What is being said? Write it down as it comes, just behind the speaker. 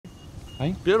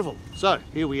Hey? Beautiful. So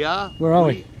here we are. Where are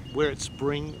we? We're at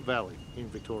Spring Valley in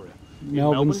Victoria.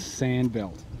 Melbourne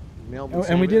Sandbelt. Melbourne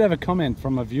And we did Sandbelt. have a comment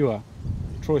from a viewer,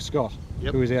 Troy Scott,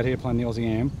 Yep. who was out here playing the Aussie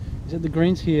Am. He said the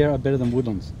greens here are better than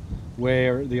Woodlands,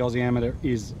 where the Aussie Amateur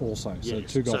is also. So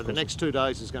Yes. two golf So the courses. next 2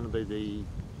 days is going to be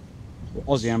the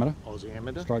Aussie Amateur Aussie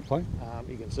Amateur. stroke play.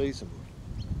 You can see some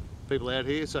people out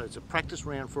here. So it's a practice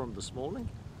round for them this morning,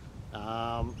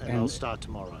 and they'll start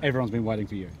tomorrow. Everyone's been waiting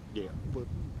for you. Yeah. Well,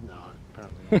 no,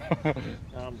 apparently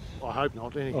not. I hope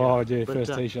not. Anyhow. Oh dear, But,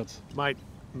 first tee shots. Mate,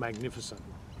 magnificent.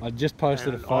 I just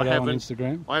posted And a photo on haven't-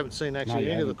 Instagram. I haven't seen actually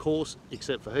you any of the haven't. course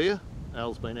except for here.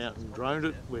 Al's been out and droned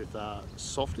it with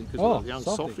Softy, because Oh, we've got young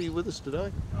Softy. Softy with us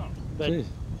today. But, Jeez.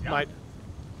 mate,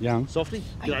 Young. Softy,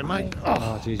 g'day mate.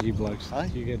 Oh geez, you blokes. Hey?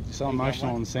 You get so There you go,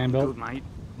 emotional mate. on Sandbelt. Good,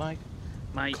 mate.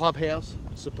 Mate, clubhouse,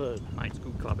 superb. Mate, it's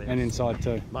good clubhouse. And inside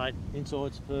too. Mate,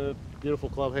 inside superb, beautiful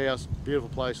clubhouse, beautiful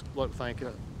place. I'd like to thank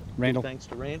Randall. Thanks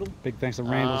to Randall. Big thanks to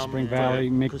Randall, Spring yeah, Valley,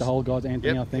 Mick, the because- whole guys,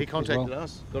 Anthony, I Yep, think. he contacted as well.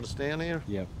 us, got us down here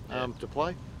Yep. to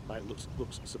play. Mate, looks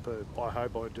superb. I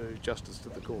hope I do justice to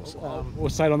the course. We'll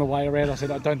say it on the way around. I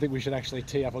said I don't think we should actually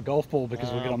tee up a golf ball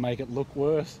because we're going to make it look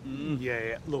worse.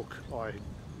 Yeah, look,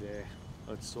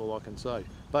 that's all I can say.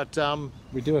 But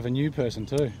We do have a new person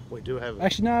too. we do have.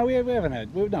 Actually, no, we haven't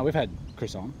had. We've had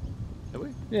Chris on. Have we?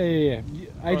 Yeah. Ages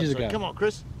Right, so ago. come on,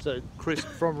 Chris. So Chris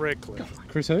from Redcliffe.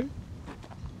 Chris who?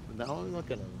 No, I'm not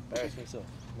going to embarrass myself.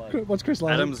 Mate. What's Chris'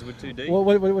 last Adams with 2D.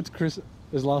 name? What's Chris'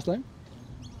 last name?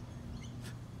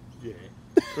 Yeah,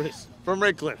 Chris from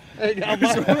Redcliffe. There you go,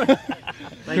 mate.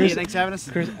 Thanks for having us.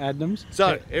 Chris Adams.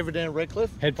 So, ever down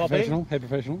Redcliffe? Head pop professional. Head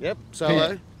professional. In. Yep,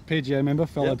 solo. PGA member,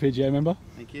 fellow Yep. PGA member.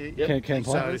 Thank you. Yep. Can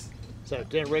play. So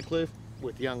down Redcliffe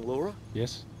with young Laura.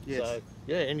 Yes. Yes. So,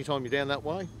 yeah, anytime you're down that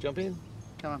way, jump in.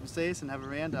 Come up and see us and have a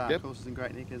round. Yep. Course is in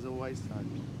great nick as always. So,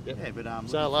 Yep. yeah, but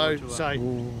Say hello. looking forward to, Say,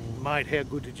 mate, how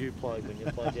good did you play when you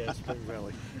played down Spring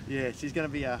Valley? yeah, she's going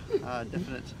to be a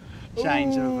definite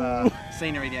change of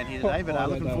scenery down here today. But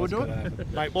looking forward to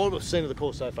it. Mate, what I've seen of the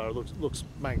course so far, it looks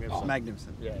magnificent.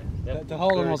 Magnificent. Yeah. The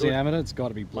whole Very Aussie good. Amateur, it's got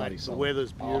to be bloody Mate, the solid.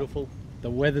 weather's beautiful. The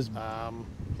weather's Um,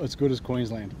 as good as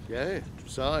Queensland. yeah,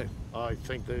 so I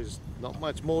think there's not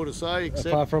much more to say except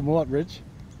Apart from what, Rich?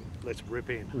 let's rip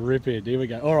in. Rip it. Here we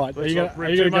go. All right. Let's Are not you rip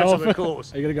going to too much go of the off?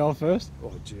 course. Are you going to go off first?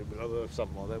 Oh, gee, but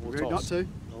something like that. We'll Rude toss. not to.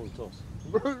 We'll toss.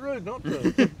 Rude not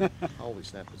to. Holy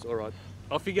snappers. All right,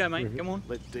 Off you go, mate. Come on.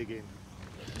 let's dig in.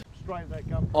 Straight that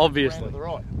gum. Obviously. Round to the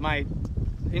right. Mate,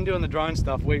 in doing the drone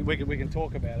stuff, we can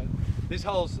talk about it. This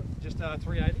hole's just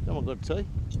 380. Come on, got tea.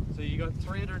 So you got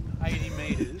 380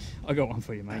 metres. I got one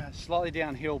for you, mate. Slightly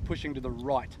downhill, pushing to the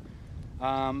right.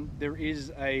 There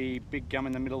is a big gum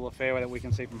in the middle of the fairway that we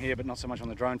can see from here, but not so much on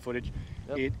the drone footage.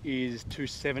 Yep. It is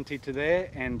 270 to there,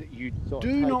 and you So I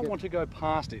do take not it- want to go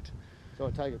past it. So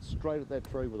I take it straight at that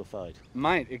tree with a fade.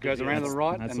 Mate, it goes Yeah, around the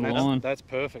right, that's and the line. that's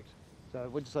perfect. So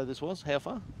what'd you say this was? How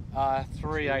far?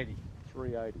 380.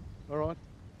 380. All right.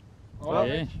 Oh,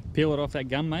 yeah. Peel it off that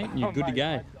gum, mate, and you're good to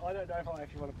go. I don't know if I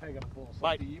actually want to peg up a ball.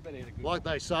 Mate, you better hit a good Like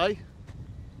they say,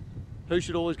 who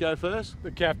should always go first?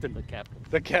 The captain. The captain.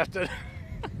 The captain.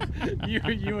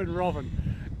 you and Robin,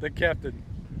 the captain.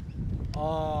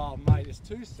 Oh, mate, it's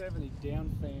 270 down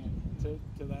fan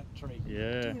to that tree.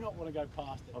 Yeah. You do not want to go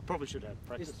past it. I probably should have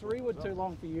practice. Is 3 wood too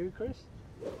long for you, Chris?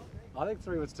 I think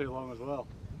 3 wood's too long as well.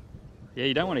 Yeah,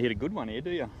 you don't want to hit a good one here,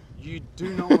 do you? You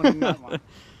do not want to nut one.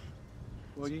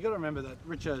 Well, you got to remember that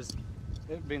Richo's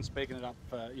been speaking it up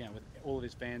for, with all of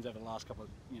his fans over the last couple of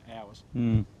hours.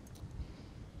 Hmm.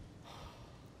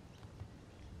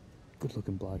 Good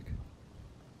looking bloke.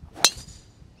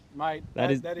 Mate,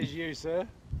 That that is- is you, sir.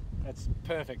 That's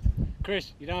perfect.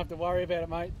 Chris, you don't have to worry about it,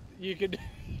 mate. You could.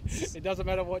 It doesn't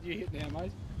matter what you hit now,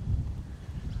 mate.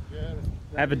 Yeah,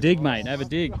 Have a dig, mate. Have a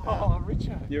dig. Oh,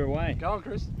 Richo. You're away. Go on,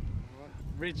 Chris.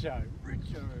 Richo.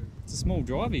 It's a small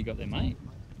driver you got there, mate.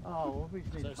 Oh, we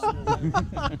need. Do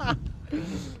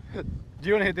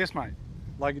you want to hit this, mate?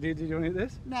 Like, did you want to hit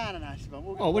this? No, it's fine.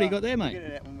 Oh, what do you got there, mate? We'll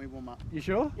get it out when we warm up. You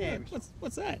sure? Yeah.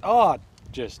 What's that? Oh,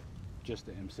 just the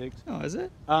M6. Oh, is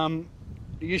it? Are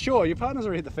you sure? Your partner's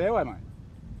already hit the fairway, mate.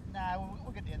 No,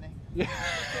 we'll get down there. Yeah.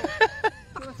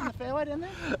 See what's in the fairway down there?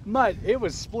 Mate, it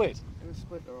was split. It was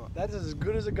split, all right. That is as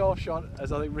good as a golf shot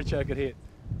as I think Richo could hit.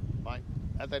 Mate,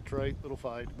 at that tree, little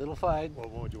fade. Little fade.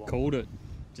 What more do you want? Called it.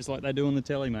 Just like they do on the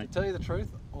telly, mate. To tell you the truth,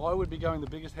 I would be going the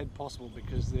biggest head possible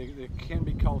because there can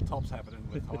be cold tops happening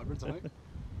with hybrids, I think.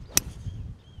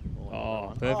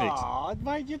 Oh, perfect. Oh,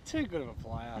 mate, you're too good of a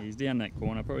player. He's down that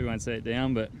corner. Probably won't see it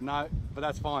down, but... No, but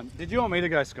that's fine. Did you want me to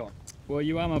go, Scott? Well,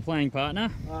 you are my playing partner,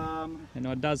 Um, and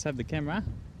I does have the camera.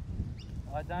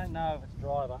 I don't know if it's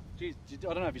driver. Geez, I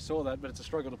don't know if you saw that, but it's a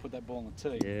struggle to put that ball on the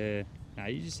tee. Yeah. No,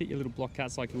 you just hit your little block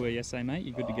cuts like you were yesterday, mate.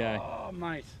 You're good to go. Oh,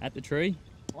 mate. At the tree.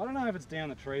 I don't know if it's down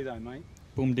the tree though, mate.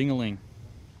 Boom dingaling.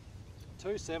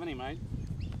 270, mate.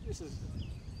 This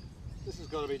has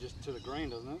got to be just to the green,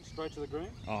 doesn't it? Straight to the green.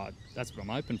 Oh, that's what I'm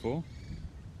hoping for.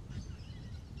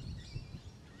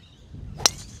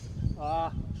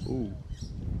 Ah, Ooh,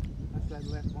 that's that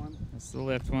left one. that's the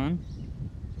left one.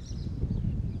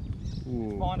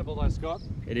 Ooh, Findable though, Scott.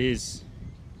 it is.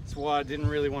 That's why I didn't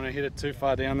really want to hit it too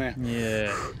far down there.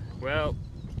 Yeah. Well,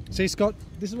 See, Scott,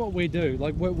 this is what we do.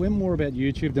 Like, we're more about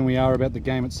YouTube than we are about the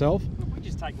game itself. we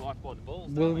just take life by the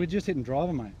balls. Well, we're just hitting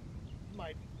driver, mate.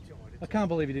 Mate, I can't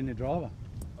believe you didn't hit driver.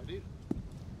 I did.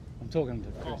 I'm talking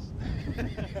to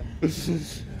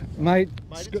Chris. Mate,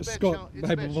 Mate, it's Scott,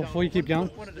 about mate, before you keep going.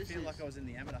 I wanted to feel like I was in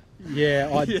the amateur. Yeah,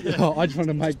 I just want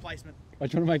to make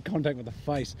Placement. contact with the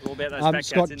face. All about those back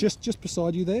Scott, cats, isn't just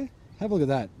beside you there, have a look at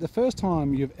that. The first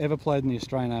time you've ever played in the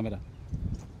Australian Amateur.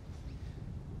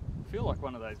 I feel like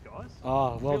one of those guys. Oh,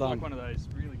 well I feel done. like one of those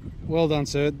really good guys. Well done,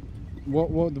 sir. The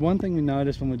one thing we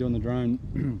noticed when we were doing the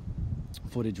drone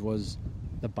footage was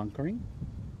the bunkering.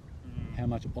 How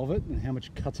much of it and how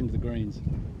much cuts into the greens.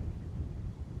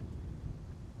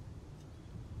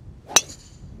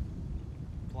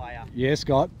 Player. Yeah,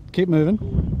 Scott, keep moving.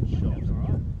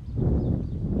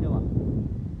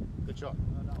 Good shot.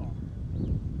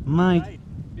 Mate,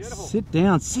 Beautiful. sit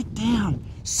down,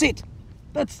 sit!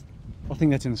 I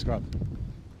think that's in the scrub.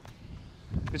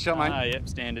 Good shot, mate. Ah, yep,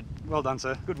 standard. Well done,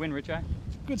 sir. Good win, Richo.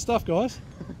 Good stuff, guys.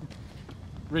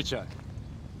 Richo,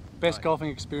 best Right. golfing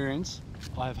experience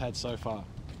I have had so far,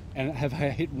 and have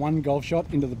hit one golf shot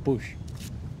into the bush.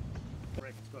 I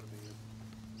reckon it's got to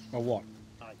be A what?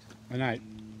 an 8. An 8.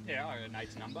 Yeah, I got an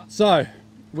 8's number. So,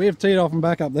 we have teed off and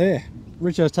back up there.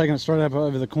 Richo's taking it straight up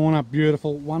over the corner.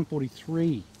 Beautiful.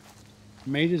 143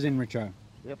 metres in, Richo.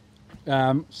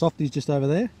 Yep. Softy's just over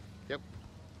there. Yep.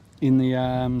 In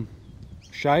the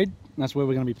shade. That's where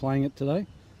we're going to be playing it today.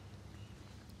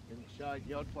 In the shade,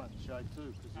 yeah, I'd play in the shade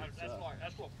too. Cause it's,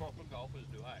 That's what proper golfers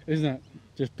do, eh? Isn't it?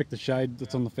 Just pick the shade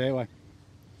that's on the fairway.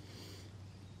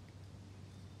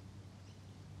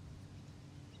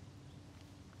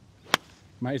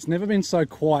 Mate, it's never been so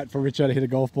quiet for Richo to hit a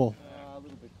golf ball. a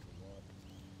little bit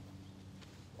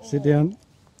too Sit down.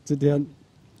 Sit down.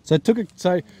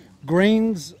 So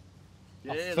greens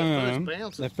wide. are Yeah, firm. the first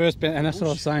bounce. Their first bounce, and that's what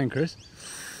I was saying, Chris.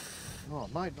 Oh,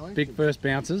 mate, no. Big first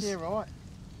bounces, Yeah, right.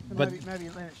 But- maybe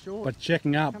you land it short. but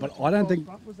checking up. How But much I don't think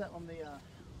was that on the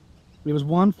it was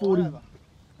 140, flyover?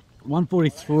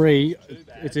 143. Too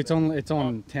bad, It's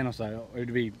on 10 or so. It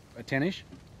would be a 10ish.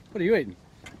 What are you eating?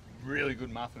 Really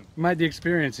good muffin. Mate, the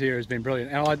experience here has been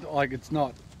brilliant, and I like it's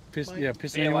not pissing anyone.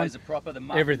 Fairways are proper, the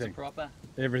muffins Everything. are proper.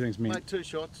 Everything's mint. Mate, 2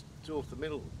 shots, 2 off the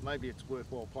middle. Maybe it's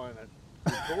worthwhile playing at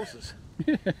good courses.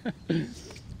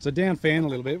 So down fan a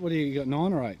little bit. What do you got?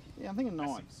 9 or 8? Yeah, I'm thinking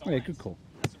 9. Oh, yeah, good call.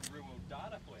 That's some real world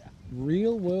data for you.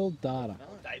 Real world data.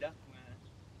 Data.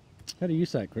 How do you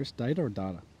say it, Chris? Data or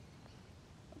data?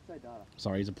 I'd say data.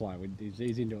 Sorry, he's a player.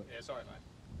 He's into it. Yeah, sorry, mate.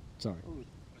 Sorry. I'm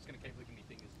just going to keep licking my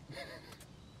fingers.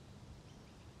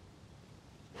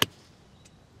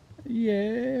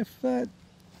 Yeah, fat.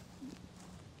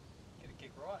 Get a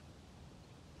kick right.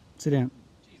 Sit down.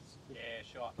 Jesus. Yeah,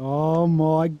 shot. Oh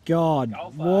my God!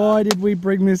 Golfer. Why did we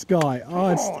bring this guy?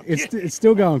 Oh, it's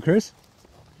still going, Chris.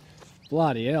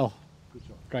 Bloody hell! Good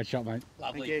shot. Great shot, mate.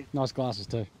 Lovely. Thank you. Nice glasses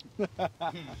too.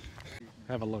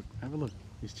 Have a look. Have a look.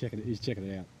 He's checking it. He's checking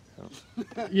it out.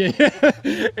 Yeah,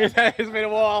 it has been a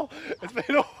while. It's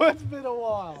been a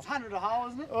while. It's 100 a hole,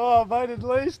 isn't it? Oh, mate, at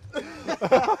least.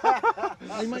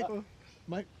 Hey,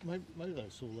 mate, maybe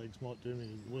those sore legs might do me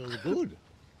well good.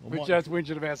 We're just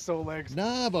whinging about sore legs.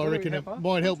 No, but I What do we reckon have, it huh?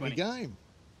 might help me 120. game.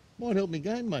 Might help me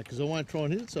game, mate, because I won't try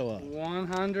and hit it so hard.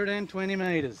 120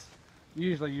 metres.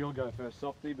 Usually you'll go first,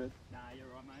 Softy, but Nah, you're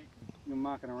right, mate. you're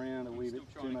mucking around a wee Still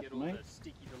bit trying too to much get for all me. the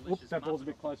sticky, Whoops, delicious that ball's a muffin.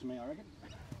 bit close to me, I reckon.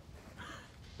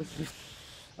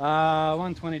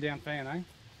 120 down fan, eh?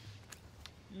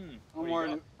 What do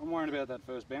you I'm worried about that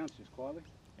first bounce just quietly.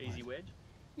 got? Easy wedge.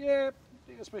 Yeah,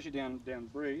 especially down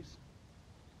breeze.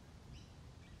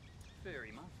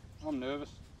 Very much. I'm nervous.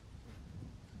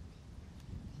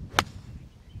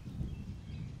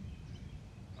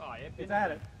 Oh, yeah. It's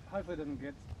at it. Hopefully it doesn't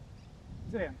get.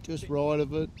 Sit down. Just right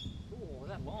of it. Oh,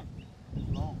 that long.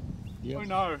 Yep. I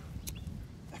know.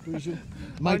 Mate,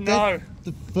 I know. that,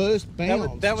 the first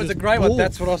bounce. That was a just great one. bought.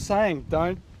 That's what I was saying.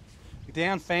 Don't.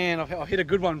 Down fan. I'll hit a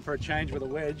good one for a change with a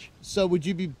wedge. So would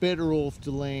you be better off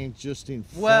to land just in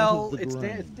front Well, of the it's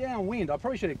green? downwind. I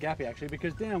probably should have gappy actually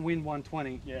because downwind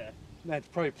 120. Yeah. That's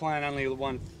probably playing only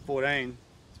 114.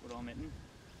 That's what I'm hitting.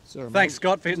 Sorry, Thanks, mate.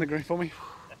 Scott, for hitting the green for me.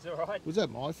 That's all right. Was that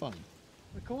my phone?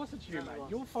 Of course it's you, mate.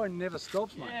 Your phone never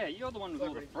stops, mate. Yeah, you're the one with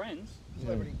all the friends.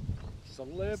 Celebrity.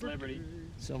 Celebrity.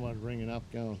 Someone ringing up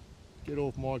going, get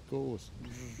off my course.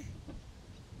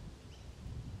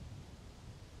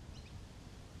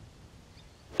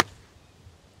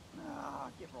 Ah,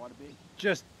 get right a bit.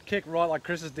 Just kick right like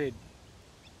Chris's did.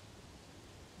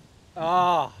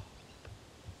 Ah.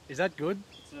 Is that good?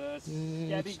 It's a Yeah,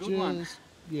 scabby it's good one. just-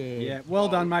 Yeah. Yeah. Well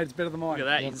done, mate. It's better than mine. Look at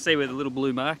that. You can see where the little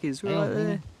blue mark is right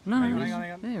there. No, Hang on,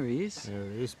 hang on. there he is. There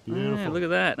it is. Yeah, Beautiful. look at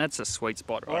that. That's a sweet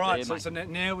spot right All right, there, so, mate.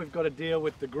 so now we've got to deal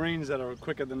with the greens that are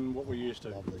quicker than what we're used to.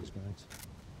 Love these greens.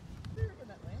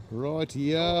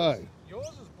 Rightio. Yours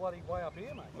is bloody way up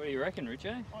here, mate. What do you reckon,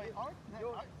 Richo?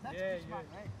 Yeah,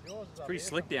 yours is up Pretty here,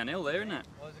 slick downhill there, isn't it?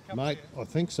 Well, there's a couple Mate, here. I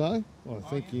think so. I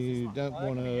think you don't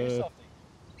want to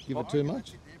give it too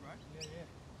much. Yeah, yeah.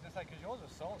 Just say, because yours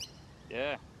is solid.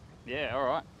 Yeah. Yeah, all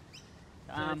right.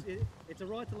 It's a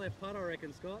right to left putt, I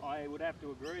reckon, Scott. I would have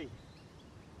to agree.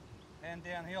 And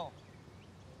downhill.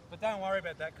 But don't worry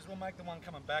about that, because we'll make the one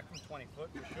coming back from 20 foot,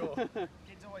 for sure.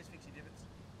 Kids always fix your divots.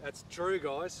 That's true,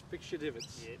 guys. Fix your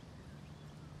divots. Yep.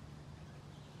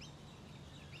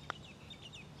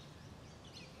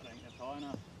 I don't think that's high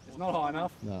enough. It's not high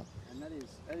enough. No. And that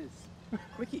is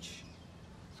quickish,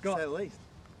 Scott. to say the least.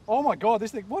 Oh my God,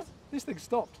 this thing, what? This thing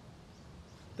stopped.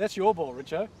 That's your ball,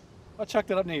 Richo. I chucked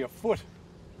it up near your foot.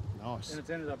 Nice. And it's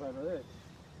ended up over there.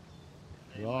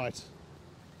 Right. Just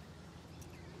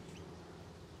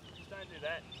don't do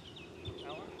that,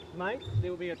 Alan. Mate, there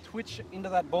will be a twitch into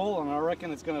that ball, and I reckon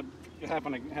it's going to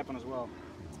happen as well.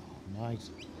 Mate.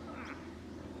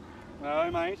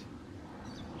 No, mate.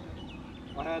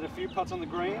 I had a few putts on the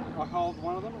green. I holed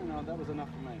one of them, and that was enough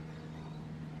for me.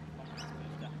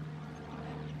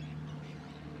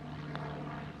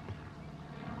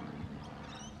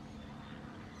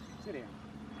 Sit down.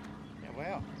 Yeah,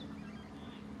 wow.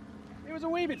 It was a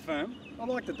wee bit firm. I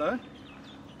liked it though.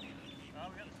 Oh,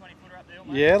 we got the 20-footer up there,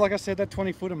 mate. Yeah, like I said, that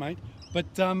 20-footer, mate. But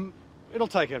it'll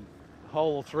take a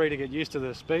hole or three to get used to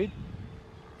the speed.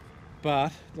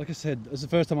 But like I said, it's the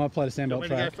first time I've played a Sandbelt Want me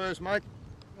to track. go first, mate?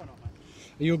 Why not,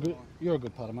 mate? You're a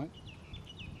good putter, mate.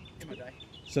 Give me a day.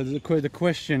 So the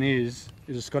question is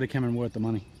a Scotty Cameron worth the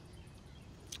money?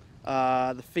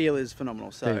 The feel is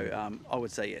phenomenal, There you so I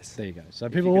would say yes. There you go. So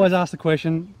If people you're always ask the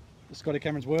question, Scotty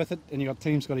Cameron's worth it, and you got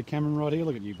Team Scotty Cameron right here.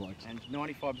 Look at you blokes. And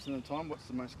 95% of the time, what's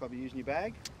the most club you use in your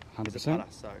bag? Is a 100%. putter.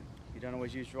 So you don't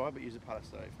always use drive, but use a putter.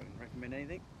 So if I can recommend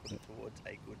anything, put it towards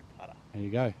a good putter. There you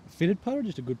go. A fitted putter or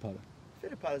just a good putter?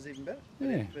 Fitted putter's even better.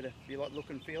 Yeah. But if you like look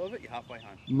and feel of it, you're halfway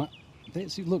home.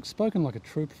 See, look, spoken like a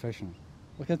true professional.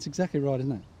 Like that's exactly right,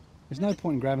 isn't it? There's no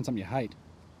point in grabbing something you hate.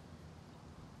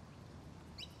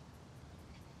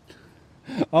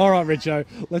 All right, Richo,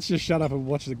 let's just shut up and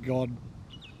watch the God.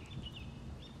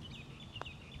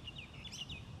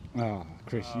 Oh,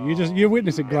 Chris, you're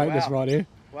witnessing greatness wow. right here.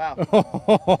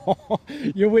 Wow.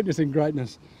 You're witnessing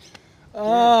greatness.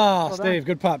 Ah, Steve,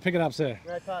 good putt. Pick it up, sir.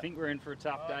 Great I putt. think we're in for a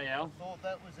tough day, Al. Thought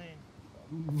that was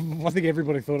in. I think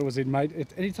everybody thought it was in, mate.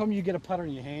 Anytime you get a putter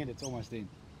in your hand, it's almost in.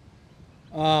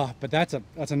 Ah, but that's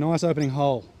a nice opening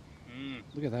hole.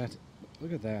 Look at that.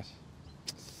 Look at that.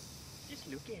 Just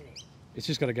look at it. It's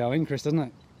just got to go in, Chris, doesn't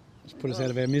it? Just put us out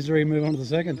of our misery and move on to the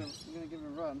second. I'm going to give it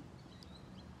a run.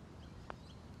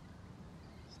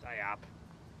 Stay up.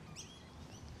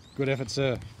 Good effort,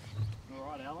 sir. All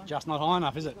right, Alan. Just not high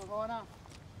enough, is it? Not high enough.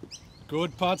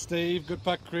 Good putt, Steve. Good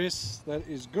putt, Chris. That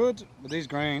is good. But these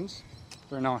greens,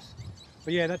 very nice.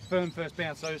 But yeah, that firm first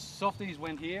bounce. So Softies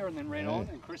went here and then ran on,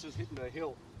 and Chris is hitting the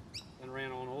hill and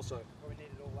ran on also. Probably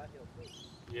needed all that hill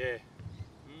too. Yeah.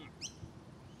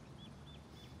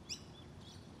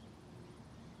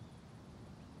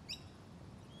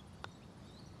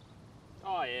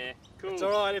 Oh, yeah. Cool. It's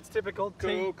all right. It's typical.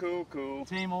 Cool.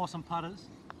 Team awesome putters.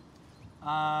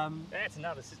 That's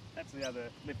the other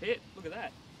lip hit. Look at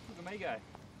that. Look at me go.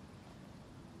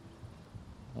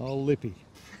 Oh, Lippy.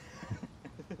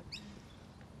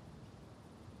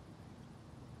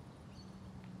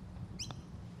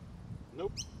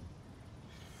 Nope.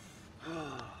 One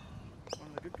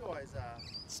of the good guys.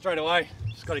 Straight away,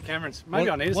 Scotty Cameron's. Maybe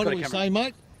I need a What do Scotty we Cameron. say,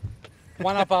 mate?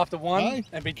 One up after one Hey?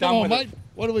 and be Come done on, with mate. it.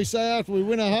 What do we say after we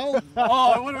win a hole?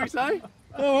 Oh, what do we say?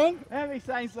 Come on. How many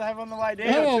saints to have on the way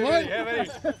down? Come on, mate. How many?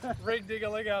 Rig digger,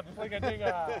 lig up, flicker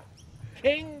digger.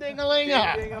 King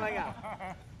ding-a-linger.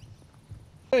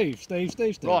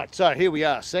 Steve. Right, so here we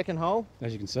are, second hole,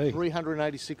 As you can see.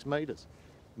 386 metres.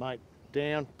 Mate,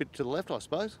 down, bit to the left, I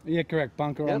suppose. Yeah, correct.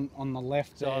 Bunker Yep. on the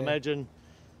left. So I imagine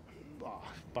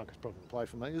bunker's probably in play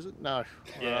for me, is it? No.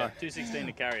 Yeah, 216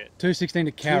 to carry it. 216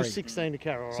 to carry. 216 to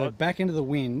carry, all So right. back into the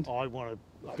wind, I want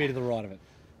a bit to the right of it.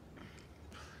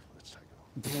 Let's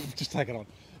take it on. Just take it on.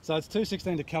 So it's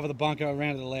 216 to cover the bunker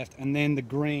around to the left, and then the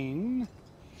green,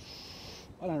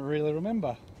 I don't really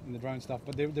remember in the drone stuff,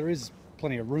 but there is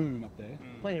plenty of room up there.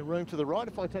 Plenty of room to the right.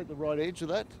 If I take the right edge of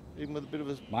that, even with a bit of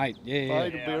a Mate, yeah,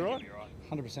 fade, yeah, it'll be all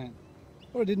right. 100%.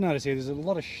 What I did notice here, there's a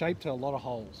lot of shape to a lot of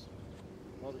holes.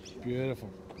 Beautiful.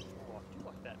 You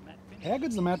like that matte finish? How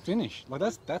good's the matte finish? Like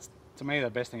that's to me the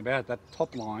best thing about it. That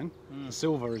top line, the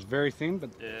silver is very thin, but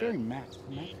very matte.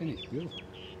 Matte finish, beautiful.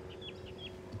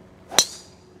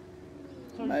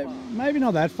 Maybe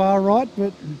not that far right,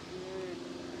 but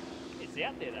It's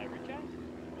out there though, Richo.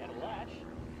 Out of lash.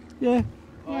 yeah,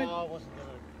 Oh, mate, I wasn't going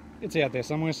it's out there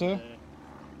somewhere, sir.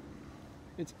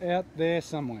 It's out there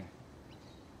somewhere.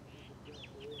 It's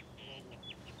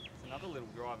another little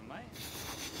driver, mate.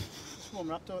 Just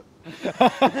warming up to it.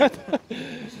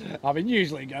 I mean,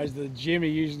 usually goes to the gym. He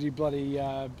usually bloody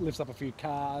lifts up a few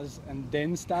cars and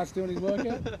then starts doing his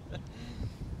workout.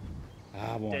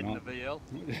 Why Dead in not? the VL.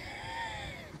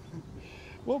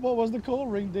 What was the call?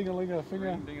 Ring ding a ling a finger.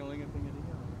 Ring, ding a ling a finger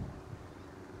dingo.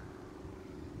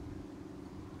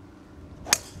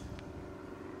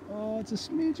 Oh, it's a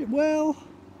smidge. Well,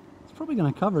 it's probably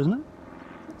going to cover, isn't it?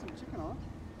 Got some chicken on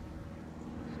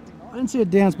I didn't see it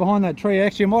dance behind that tree.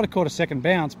 Actually, I might have caught a second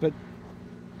bounce, but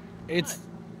it's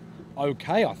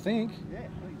okay, I think. it. Yeah, I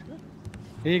think it's good.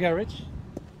 Here you go, Rich.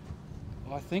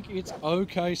 I think it's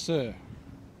okay, sir.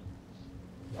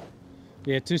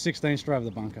 Yeah, 216 straight over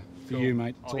the bunker for you,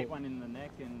 mate. It's I'll hit all- one in the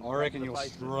neck and I reckon the you'll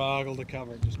face. struggle to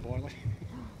cover it just quietly.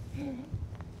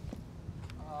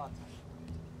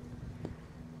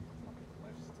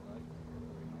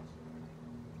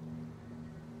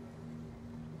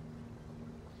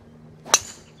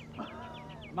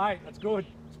 Mate, that's good.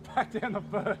 It's back down the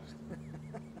first.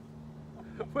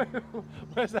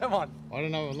 Where's that one? I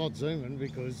don't know, I'm not zooming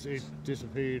because it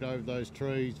disappeared over those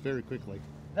trees very quickly.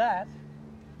 That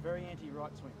Very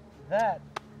anti-right swing. That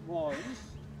was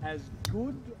as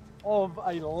good of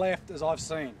a left as I've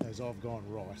seen. As I've gone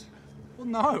right. Well,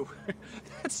 no.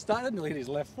 That started to hit his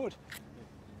left foot,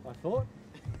 I thought.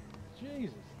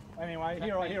 Jesus. Anyway,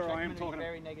 here I am talking.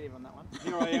 Very negative on that one.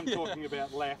 Here I am talking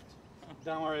about left.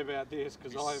 Don't worry about this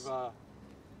because There's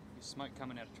smoke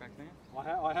coming out of track now.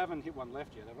 I haven't hit one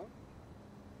left yet, have I?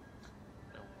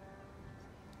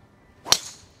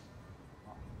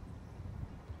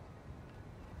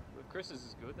 Well, Chris's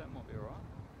is good. That might be alright.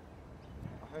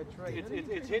 I heard tree.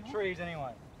 It's hit trees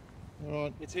anyway. All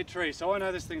right. It's hit trees, so I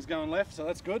know this thing's going left, so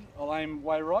that's good. I'll aim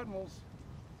way right and we'll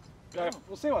go.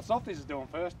 We'll see what Softies is doing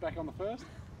first. Back on the first.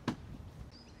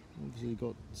 Obviously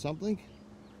got something.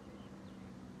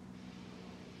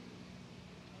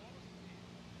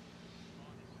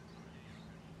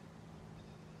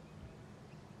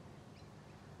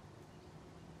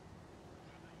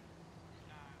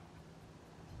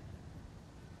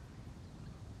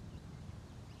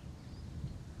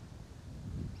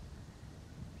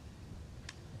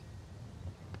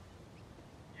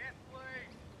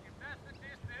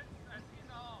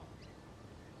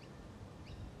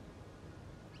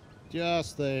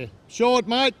 Just there. Short,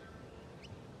 mate.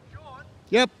 Short?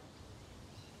 Yep.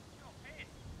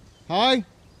 Hi.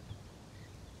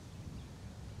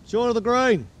 Short of the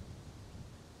green.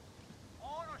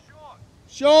 On or short?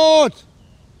 Short.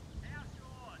 How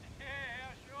short? Yeah,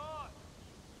 how short?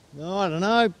 No, I don't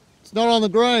know. It's not on the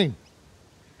green.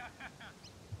 Thanks,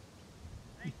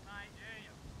 mate.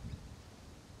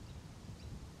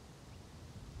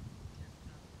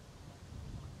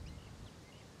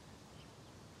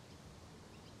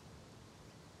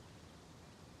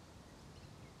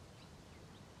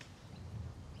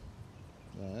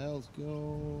 The hell's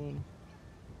gone?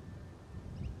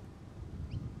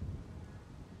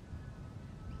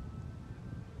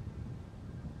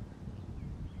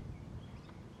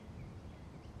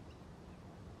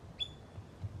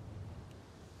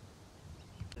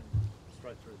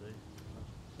 Straight through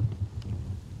there.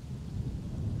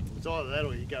 It's either that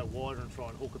or you go wider and try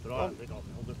and hook it, but I don't think I can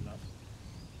hook it enough.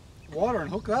 Wider and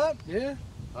hook that? Yeah.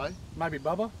 Hey? Maybe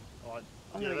Bubba.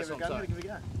 I'm going to give it a go. I'm going to give it a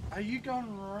go. Are you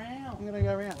going round? I'm going to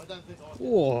go around. I don't think I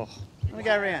Oh, I'm going to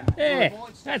go around. yeah,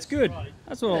 that's good.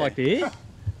 That's what I like to hear. I'm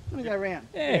going to go around.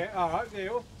 Yeah, Alright,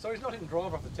 yeah. So he's not hitting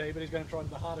driver off the tee, but he's going to try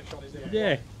the harder shot is there.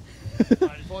 yeah. If I try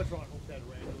and hook that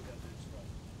around, it'll go too straight.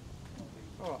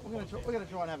 All right, we're going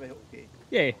to try and have a hook here.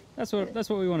 Yeah, that's what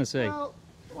we want to see. Well,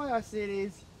 the way I see it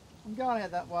is, I'm going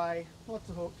out that way, lots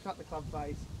of hooks, cut the club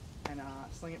face, and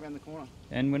sling it around the corner.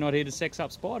 And we're not here to sex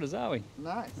up spiders, are we?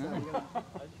 No, so we're going to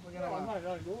No, no,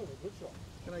 no, a good shot.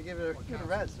 Gonna give it a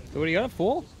razz. So what do you got?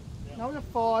 4? No, we've got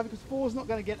 5 because 4's not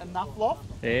going to get enough loft.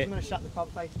 Yeah. I'm going to shut the club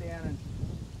face down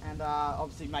and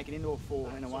obviously make it into a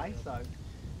 4 in a way. So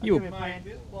You give me a plan.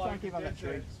 Try and keep on that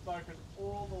tree. Spoken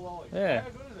all the lollies. Yeah. How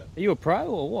good is it? Are you a pro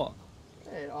or what?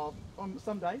 Yeah, on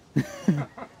some days.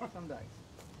 Some days.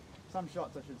 Some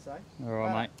shots, I should say. All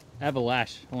right, mate. Have a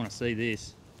lash. I want to see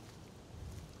this.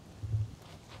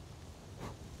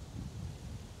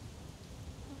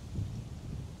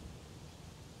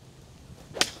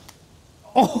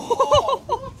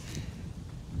 Oh!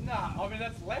 Nah, I mean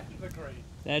that's left of the green.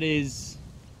 That is,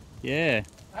 yeah.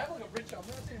 Have a look at Richard. I've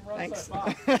never seen him run Thanks. so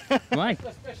fast. Mate,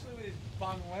 Especially with his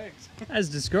bung legs. as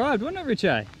described, wasn't it,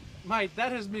 Richo? Mate,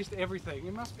 that has missed everything.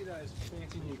 It must be those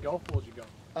fancy new golf balls you got.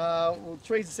 Well,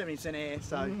 trees are 70% air,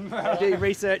 so do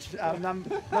research.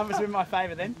 Numbers are in my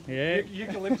favour then. Yeah.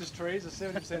 Eucalyptus trees are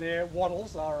 70% air.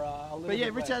 Wattles are a little But yeah,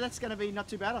 bit less. Richard, that's going to be not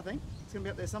too bad, I think. It's going to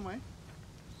be up there somewhere.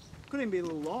 Could even be a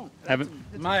little long. Haven't-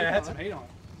 Mate, I had some heat on it.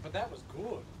 But that was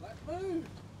good. Like, move.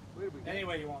 Where did we go?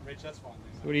 Anywhere you want, Rich. That's fine.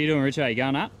 What are you doing, Richo? You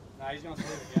going up? No, he's going to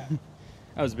through the gap.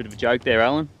 That was a bit of a joke there,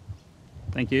 Alan.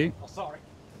 Thank you. Oh, sorry.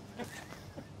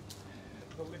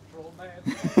 The literal man.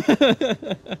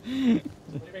 What do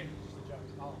you mean? Just a joke?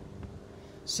 Oh.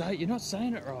 So you're not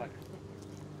saying it right.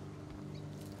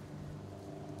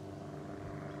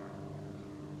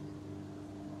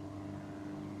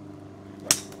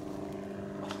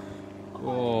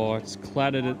 Oh, it's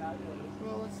clattered it.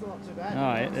 Well, that's not too bad.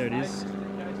 Oh, yeah, there it is.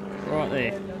 Right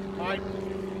there.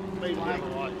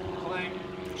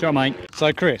 Sure, mate.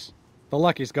 So, Chris, the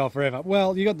luckiest golfer ever.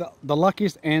 Well, you got the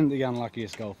luckiest and the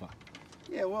unluckiest golfer.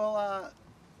 Yeah, well,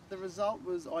 the result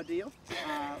was ideal,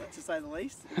 to say the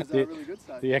least. It was The- really good.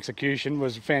 So The execution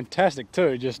was fantastic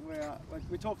too. Just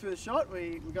we talked through the shot,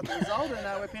 we got the result,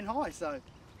 and we're pin high. So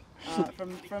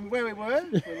from where we were,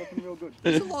 we're looking real good.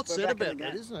 There's a lot We're said back in about the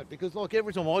that, game. isn't it? Because like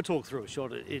every time I talk through a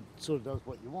shot, it sort of does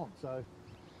what you want. So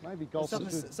maybe golf Something,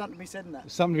 is good. something to be said in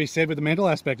that. something to be said with the mental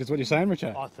aspect is what you're saying,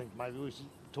 Richard. I think maybe we should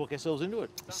talk ourselves into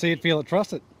it. See it, feel it,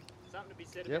 trust it. Something to be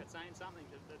said Yep. about saying something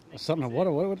that needs Something. to be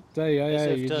What? There you go. Yeah,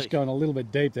 you're SFT. just going a little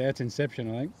bit deep there. That's Inception,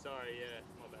 I think. said. Sorry, yeah,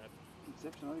 my bad.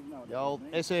 Exception, I don't even know what The that old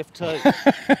means. SFT.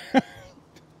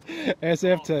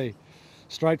 SFT,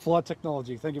 straight flight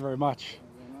technology. Thank you very much.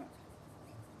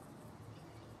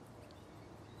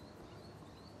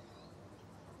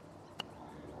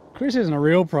 Chris isn't a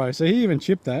real pro, so he even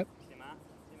chipped that.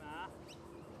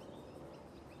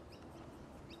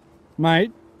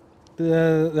 Mate,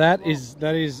 that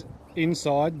is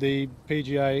inside the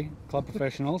PGA Club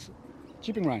Professionals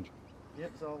chipping range.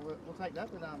 Yep, so we'll take that,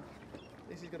 but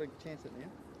this has got a chance at now.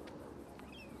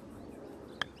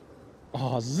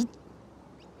 Oh, zzz.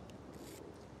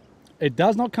 It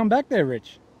does not come back there,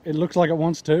 Rich. It looks like it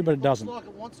wants to, but it doesn't. Looks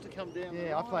like it wants to come down.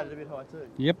 Yeah, I played it a bit high too.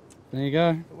 Yep, there you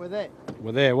go. But we're there.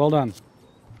 We're there. Well done.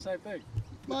 Same thing.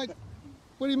 Mate,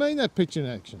 what do you mean that pitch in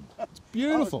action? It's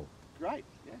beautiful. Great.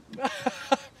 Yeah.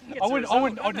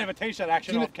 I'd never teach that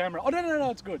action off camera. Oh no,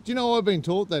 it's good. Do you know I've been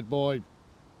taught that by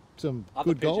some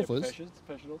Other good PGA golfers?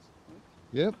 professionals.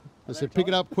 Yep. They said pick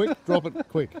it up quick, drop it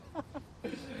quick.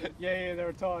 Yeah, they're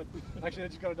retired. Actually, they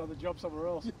just got another job somewhere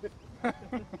else.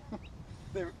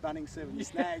 They're running 70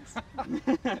 snags.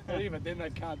 And even then, they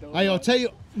can't do it. Hey, I'll right? tell you,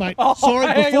 mate. Oh, sorry,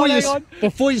 hang on.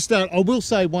 before you start, I will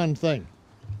say one thing.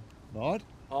 Right?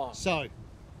 Oh, So,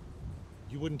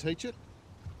 you wouldn't teach it?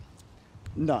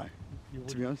 No, You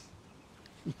to be honest.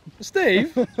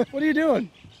 Steve, what are you doing?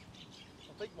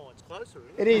 I think mine's closer.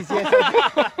 It is,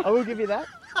 yes. I will give you that.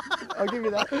 I'll give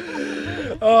you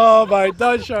that. Oh, mate,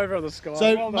 don't show over the sky.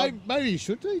 So well done. maybe you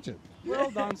should teach it. Well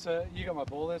done, sir. You got my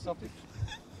ball there, something.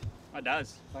 It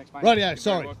does. Thanks, mate. Rightio, You're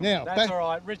sorry. very welcome. Now, That's back- all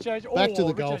right. Richard's back to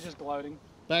the Richard's golf. just gloating.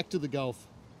 Back to the golf.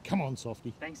 Come on,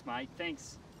 softy. Thanks, mate.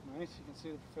 Thanks. Mate, you can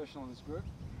see the professional in this group.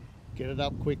 Get it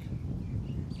up quick.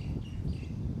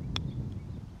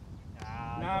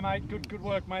 No, mate, good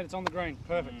work, mate. It's on the green.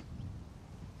 Perfect.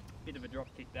 Bit of a drop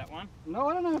kick, that one. No,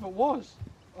 I don't know if it was.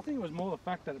 I think it was more the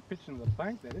fact that it pitched into the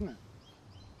bank there, didn't it?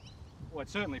 Well, it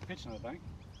certainly pitched into the bank.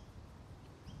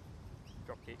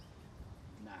 Drop kick.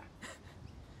 Nah.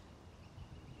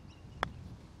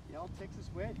 The old Texas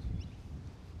wedge.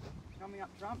 Coming up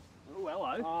Trump. Oh,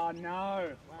 hello. Oh,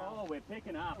 no. Oh, we're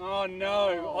picking up. Oh,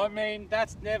 no. I mean,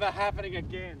 that's never happening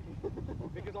again.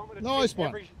 Because I'm going to Nice chip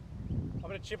one. I'm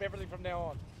going to chip everything from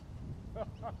now on.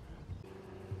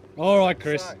 All right,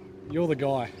 Chris. So- You're the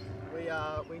guy.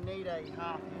 We need a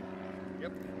half.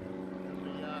 Yep.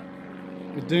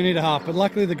 We do need a half, but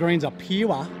luckily the greens are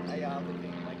pure. They are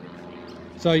looking like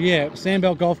this. So yeah,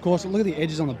 Sandbelt golf course. Look at the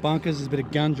edges on the bunkers. There's a bit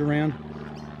of gunge around.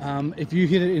 If you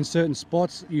hit it in certain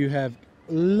spots, you have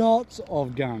lots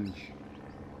of gunge.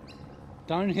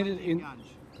 Don't hit it in.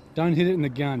 Don't hit it in the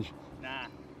gunge. Nah,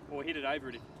 or hit it over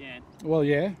it if you can. Well,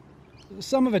 yeah.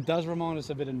 Some of it does remind us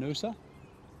a bit of Noosa.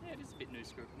 Yeah, it is a bit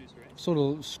Noosa. Sort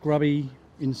of scrubby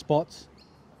in spots.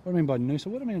 What do I mean by Noosa?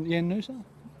 What do I mean? Yeah, Noosa?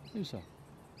 Noosa.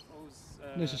 What was,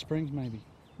 Noosa Springs, maybe.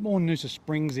 More Noosa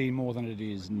Springsy more than it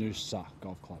is Noosa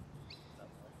Golf Club.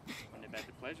 I've never had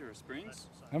the pleasure of Springs.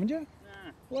 Haven't you?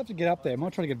 Nah. We'll have to get up there.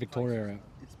 Might try to get Victoria out.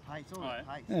 It's pace. All Oh,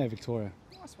 pace. Yeah, Victoria.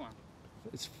 Nice one.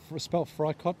 It's spelled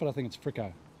Fricot, but I think it's Fricko.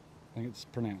 I think it's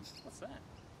pronounced. What's that?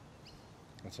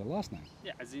 That's her last name.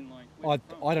 Yeah, as in like. where's it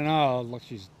from? I don't know. Like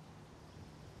she's.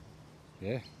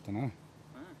 Yeah, don't know.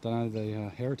 Ah. Don't know the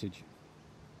heritage.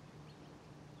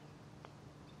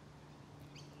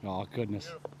 Oh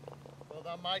goodness. Well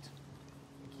done, mate.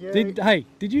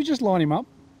 Did you just line him up?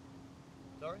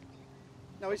 Sorry?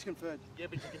 No, he's conferred. Yeah,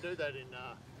 but you can do that in...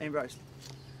 Ambrose.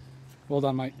 Well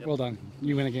done, mate. Yep. Well done.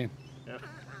 You win again. Yeah.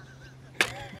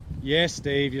 Yes,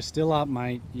 Steve, you're still up,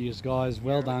 mate. You guys,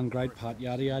 well done. Great putt.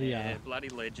 Yada yada Yeah, yada. bloody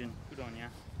legend. Good on ya.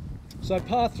 So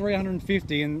par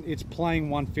 350, and it's playing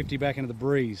 150 back into the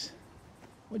breeze.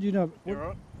 What do you know? You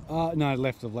all right? No,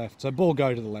 left of left. So ball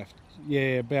go to the left.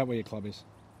 Yeah, about where your club is.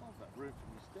 I've got room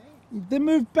for your stand. Then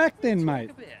move back then, What are you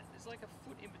mate. talking about? There's like a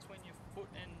foot in between your foot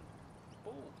and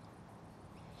ball.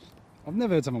 I've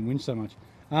never heard someone winch so much.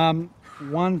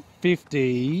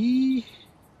 150.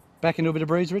 Back into a bit of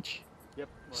breeze, Rich? Yep.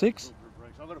 Six?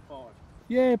 I've got a 5.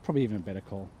 Yeah, probably even a better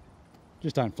call.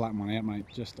 Just don't flatten one out, mate.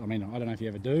 I mean, I don't know if you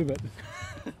ever do, but...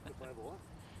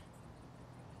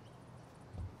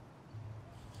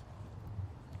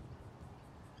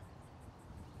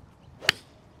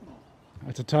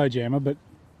 It's a toe jammer, but...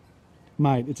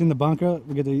 Mate, it's in the bunker.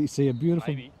 We get to see a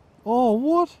beautiful... Maybe. Oh,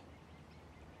 what?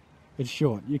 It's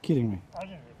short. You're kidding me.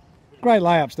 Great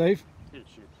layup, Steve. Yeah,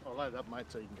 shit. I'll load it up, mate,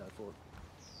 so you can go for it.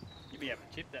 You'll be able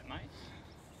to chip that, mate.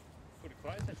 Put it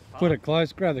close. That's a par. Put it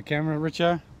close. Grab the camera,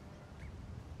 Richo.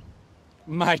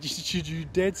 Mate, you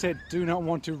dead set do not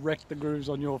want to wreck the grooves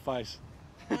on your face.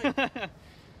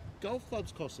 Golf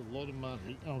clubs cost a lot of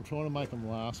money, and I'm trying to make them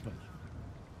last me.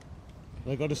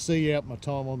 They've got to see out my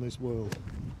time on this world.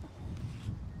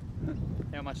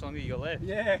 How much longer you got left?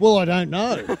 Yeah. Well, I don't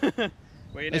know.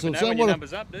 Well, you That's never what I'm know saying. when your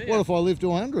number's up, do you? What if I live to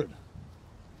 100?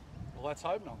 Well, let's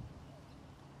hope not.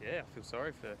 Yeah, I feel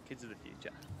sorry for kids of the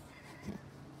future.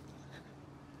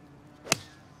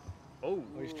 Oh,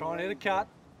 Well, he's trying to hit a cut.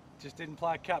 Just didn't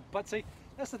play a cut. But see,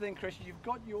 that's the thing, Chris. You've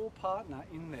got your partner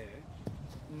in there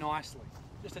nicely.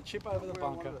 Just a chip over the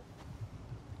bunker.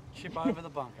 Chip over the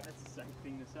bunker. that's the same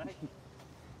thing to say.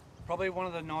 Probably one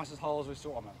of the nicest holes we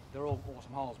saw. I mean, they're all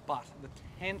awesome holes, but the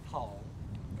 10th hole,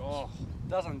 Oh,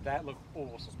 doesn't that look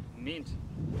awesome? mint.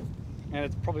 And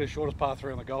it's probably the shortest par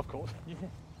 3 on the golf course. Yeah.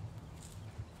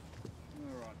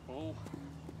 All right, ball.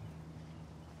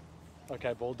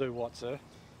 Okay, ball, do what, sir?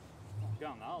 Go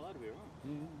on the hole, that'll be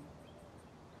all right.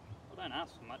 I don't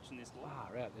ask for much in this life.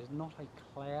 Far out. There's not a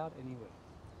cloud anywhere.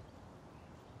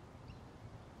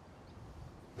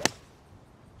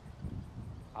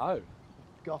 Oh,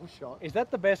 Golf shot. is that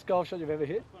the best golf shot you've ever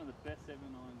hit? It's one of the best 7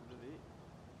 irons I've ever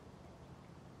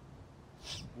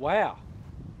hit. Wow.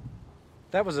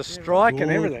 That was a strike and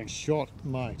Good everything. shot,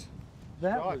 mate.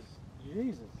 That Strike. was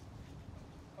Jesus.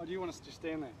 Oh, do you want us to just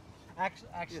stand there? Actually,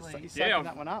 He's Yeah, soaking I've-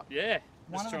 that one up. Yeah.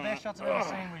 one of just the trying best to- shots I've ever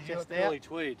seen was you Just at Curly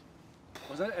Tweed.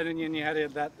 Was it? And then you had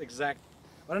that exact.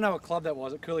 I don't know what club that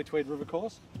was. At Curly Tweed River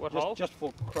Course. What just, hole? Just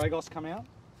before Cragos come out.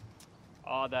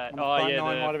 Oh, that. On the Oh, front yeah.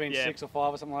 nine the, might have been yeah. 6 or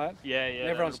 5 or something like that. Yeah, yeah. And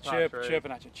that everyone's little par 3.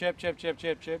 chirping at you. Chirp, chirp, chirp,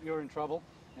 chirp, chirp. You're in trouble,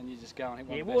 and you just go and hit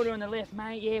one Yeah, of the water best. on the left,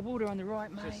 mate. Yeah, water on the right,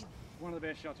 mate. Just one of the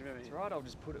best shots you've ever hit. That's right. I'll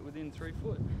just put it within 3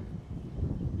 foot.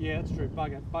 Yeah, that's true.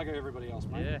 Bugger everybody else,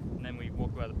 mate. Yeah, and then we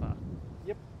walk by the par.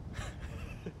 Yep.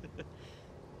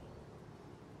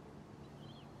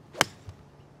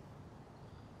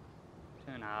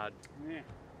 Turn hard. Yeah.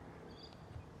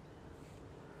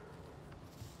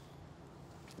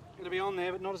 Going to be on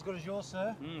there, but not as good as yours,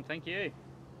 sir. Thank you.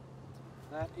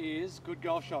 That is good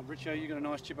golf shot. Richo, you got a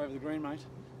nice chip over the green, mate.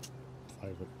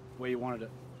 Favourite. Where you wanted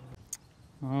it.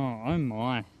 Oh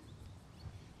my.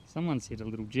 Someone's hit a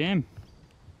little gem.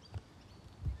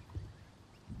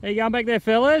 How you going back there,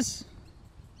 fellas?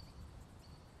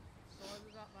 Size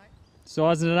it up, mate.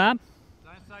 Sizing it up?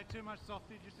 Don't say too much,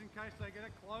 Softy, just in case they get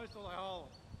it close or they hole.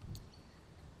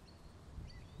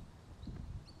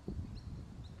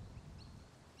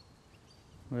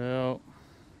 Well,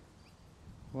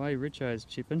 way Richo's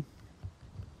chipping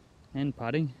and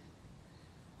putting,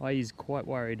 he's quite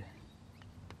worried.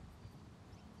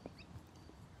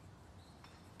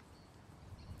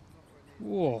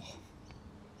 Whoa,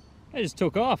 they just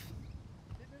took off.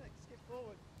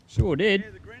 Sure did.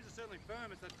 Yeah, the greens are certainly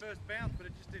firm. It's that first bounce, but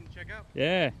it just didn't check up.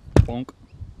 Yeah. Bonk.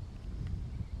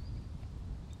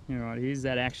 Alright, here's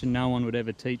that action no one would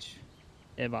ever teach.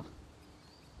 Ever.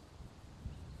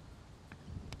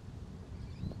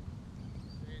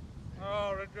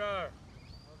 Oh, Richo. Well,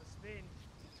 the spin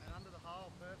and under the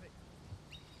hole, perfect.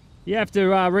 You have to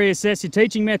reassess your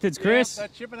teaching methods, Chris. Yeah,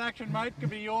 that chipping action, mate, could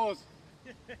be yours.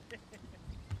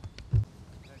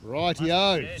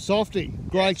 Rightio, Softy.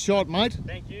 Great shot, mate.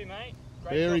 Thank you, mate.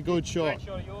 Very good shot. Great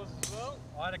shot of yours as well.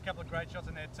 I had a couple of great shots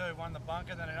in there too. One in the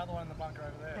bunker, then another one in the bunker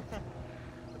over there.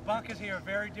 The bunkers here are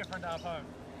very different to up home.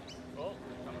 Oh,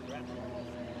 someone's wrapped.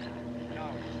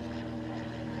 No.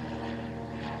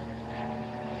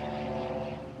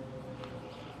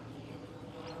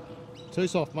 Too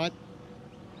soft, mate.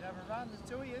 You have a run, there's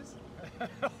two ears.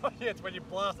 Yeah, it's when you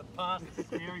blast it past the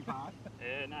scary part.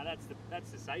 Yeah, no,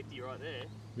 that's the safety right there.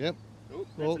 Yep. Oh,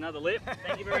 that's Well- another lip.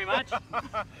 Thank you very much.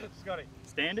 Scotty,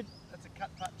 Standard. That's a cut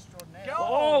putt extraordinaire. Go!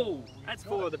 Oh, that's got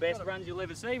four it, of the best got it. runs you'll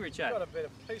ever see, got Richo. a bit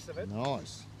of piece of it.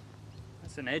 Nice.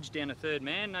 That's an edge down a third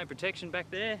man. No protection back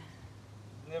there.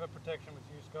 Never protection with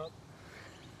you, Scott.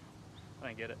 I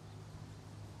don't get it.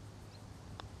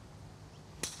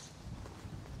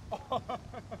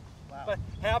 But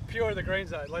how pure are the greens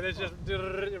though? Like, there's just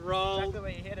it rolled. Exactly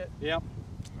where you hit it. Yep.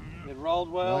 It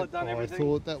rolled well. Mate, It done I everything.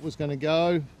 thought that was going to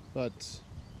go, but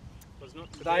Was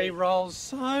not They roll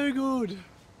so good.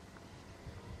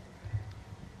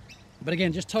 But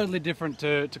again, just totally different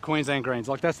to Queensland greens.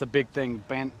 Like, that's the big thing.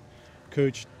 Bent,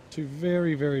 Cooch, two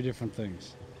very, very different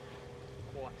things.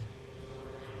 Quite.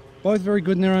 Both very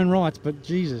good in their own rights, but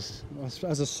Jesus,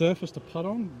 as a surface to putt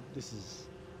on, this is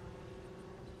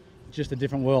just a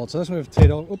different world. So that's where we've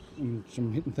teed off.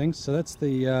 Some hitting things. So that's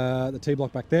the tee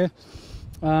block back there.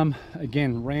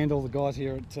 Again, Randall, the guys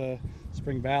here at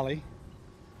Spring Valley.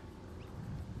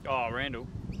 Oh, Randall.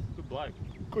 Good bloke.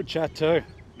 Good chat too.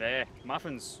 There.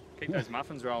 Muffins. Keep those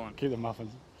muffins rolling. Keep the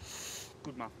muffins.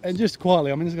 Good muffins. And just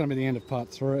quietly, I mean, this is going to be the end of part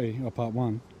 3, or part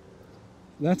 1.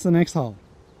 That's the next hole.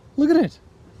 Look at it.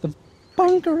 The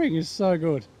bunkering is so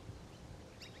good.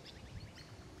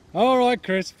 All right,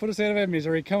 Chris, put us out of our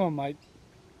misery. Come on, mate.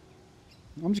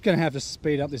 I'm just going to have to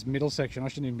speed up this middle section. I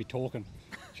shouldn't even be talking.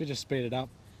 Should just speed it up.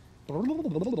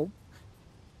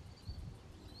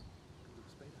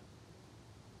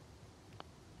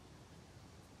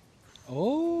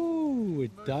 Oh,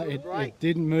 it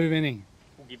didn't move any.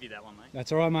 We'll give you that one, mate.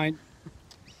 That's all right, mate.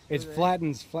 It's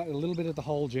flattens a little bit at the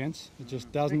hole, gents. It just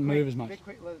doesn't move as much. Bit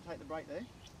quick, let it take the break there.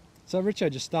 So,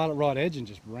 Richo, just start at right edge and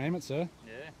just ram it, sir.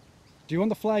 Yeah. Do you want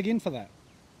the flag in for that?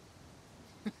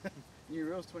 New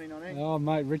rules 2019. Oh,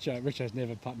 mate, Richo's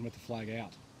never putting with the flag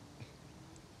out.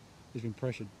 He's been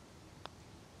pressured.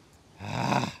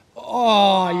 Ah.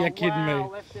 Oh, you're kidding me.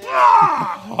 Left there.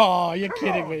 Oh, you're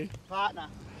kidding me. Partner.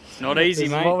 It's not easy,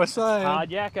 This is mate. what we're saying. Hard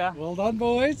yakka. Well done,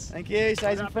 boys. Thank you,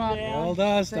 stays in Up and front. down. Well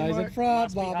done, stays in Teamwork. front,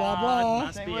 Must be blah, blah, hard. blah.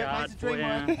 Must be Teamwork hard makes the for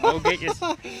dream you. I'll get you.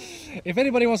 If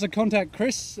anybody wants to contact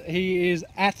Chris, he is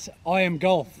at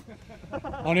IamGolf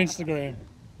on Instagram.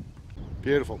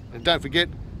 beautiful. And don't forget,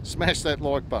 smash that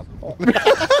like button. Oh, you're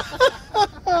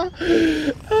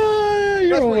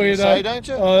That's a what you weirdo. say, don't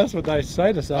you? Oh, that's what they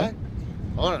say to say. Hey?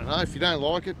 I don't know. If you don't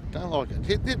like it, don't like it.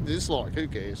 Hit dislike. Who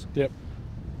cares? Yep.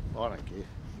 I don't care.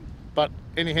 But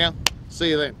anyhow,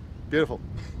 see you then. Beautiful.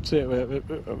 See you.